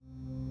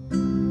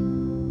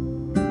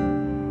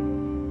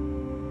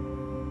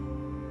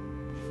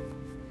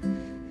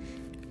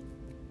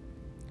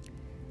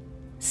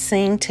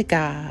Sing to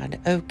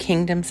God, O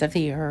kingdoms of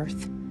the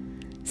earth.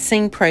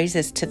 Sing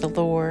praises to the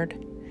Lord.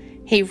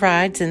 He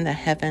rides in the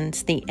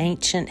heavens, the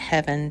ancient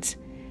heavens.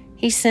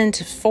 He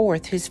sends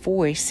forth his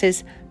voice,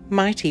 his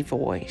mighty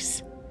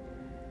voice.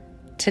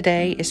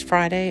 Today is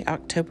Friday,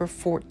 October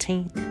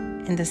 14th,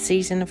 in the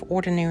season of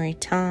ordinary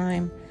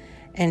time,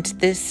 and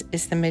this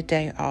is the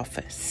midday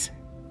office.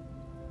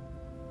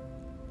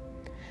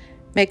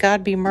 May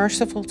God be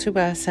merciful to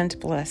us and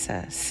bless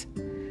us.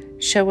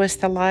 Show us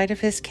the light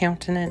of his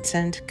countenance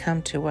and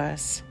come to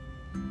us.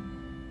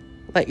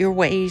 Let your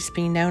ways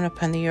be known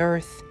upon the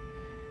earth,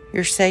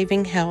 your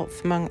saving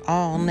health among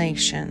all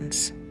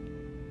nations.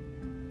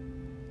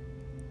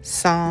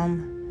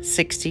 Psalm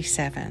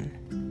 67.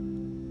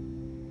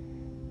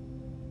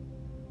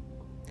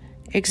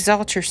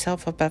 Exalt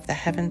yourself above the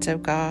heavens, O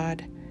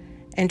God,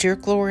 and your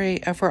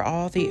glory over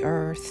all the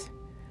earth,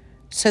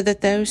 so that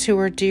those who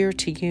are dear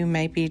to you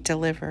may be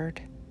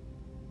delivered.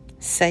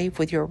 Save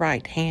with your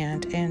right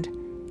hand and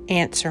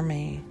answer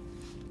me.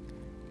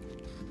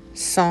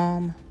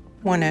 Psalm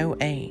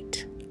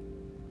 108.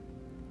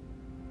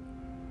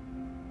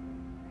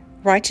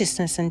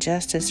 Righteousness and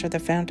justice are the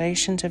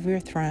foundations of your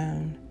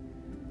throne.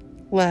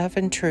 Love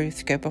and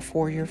truth go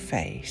before your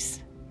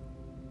face.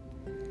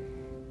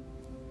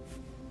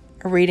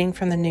 A reading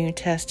from the New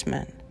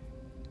Testament.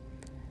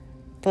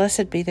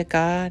 Blessed be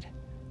God,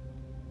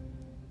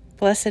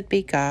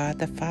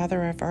 the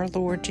Father of our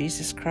Lord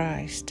Jesus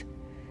Christ,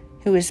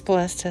 who has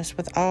blessed us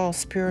with all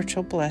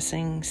spiritual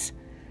blessings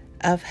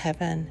of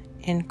heaven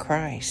in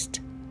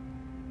Christ.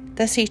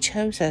 Thus he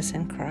chose us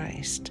in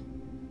Christ,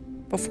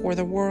 before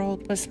the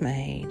world was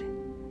made,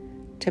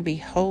 to be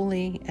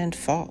holy and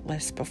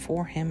faultless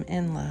before him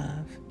in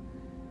love,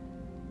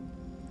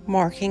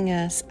 marking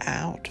us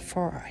out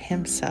for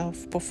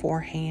himself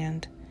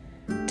beforehand,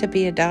 to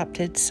be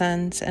adopted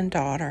sons and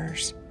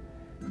daughters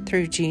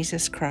through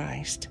Jesus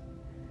Christ.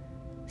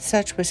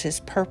 Such was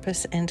his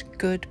purpose and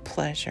good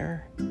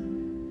pleasure,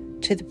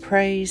 to the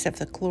praise of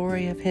the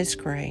glory of his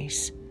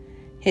grace,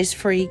 his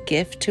free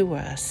gift to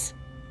us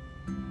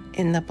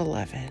in the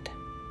Beloved.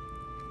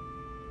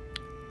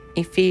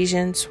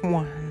 Ephesians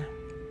 1.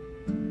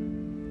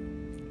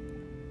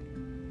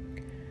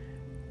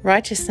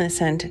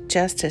 Righteousness and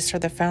justice are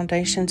the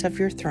foundations of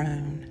your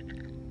throne.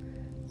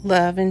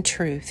 Love and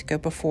truth go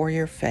before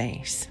your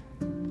face.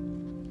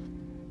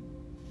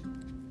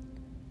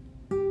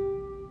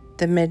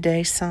 The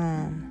Midday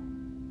Psalm.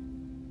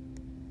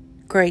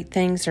 Great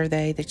things are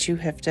they that you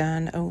have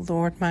done, O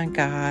Lord my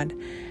God.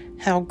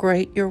 How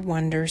great your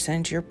wonders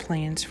and your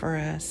plans for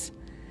us.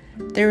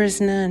 There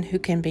is none who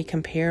can be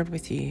compared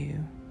with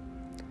you.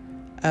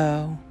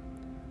 Oh,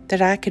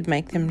 that I could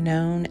make them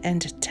known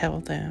and tell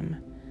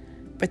them,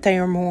 but they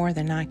are more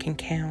than I can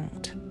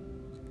count.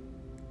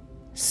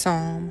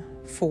 Psalm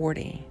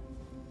 40.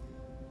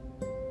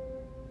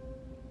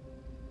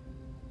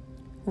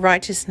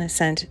 Righteousness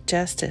and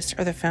justice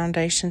are the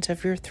foundations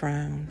of your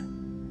throne.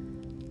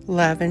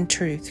 Love and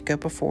truth go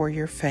before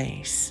your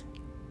face.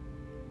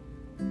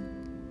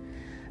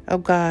 O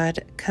God,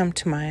 come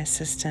to my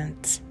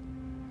assistance.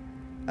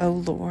 O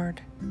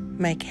Lord,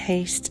 make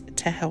haste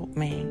to help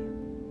me.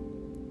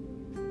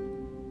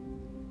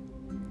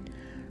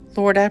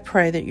 Lord, I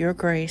pray that your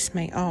grace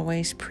may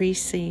always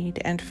precede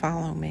and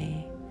follow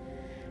me,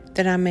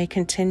 that I may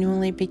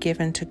continually be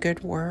given to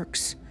good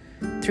works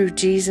through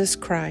Jesus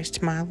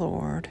Christ my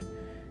Lord,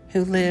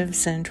 who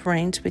lives and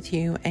reigns with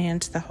you and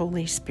the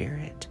Holy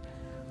Spirit,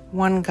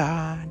 one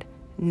God,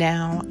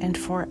 now and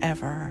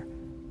forever.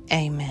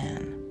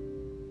 Amen.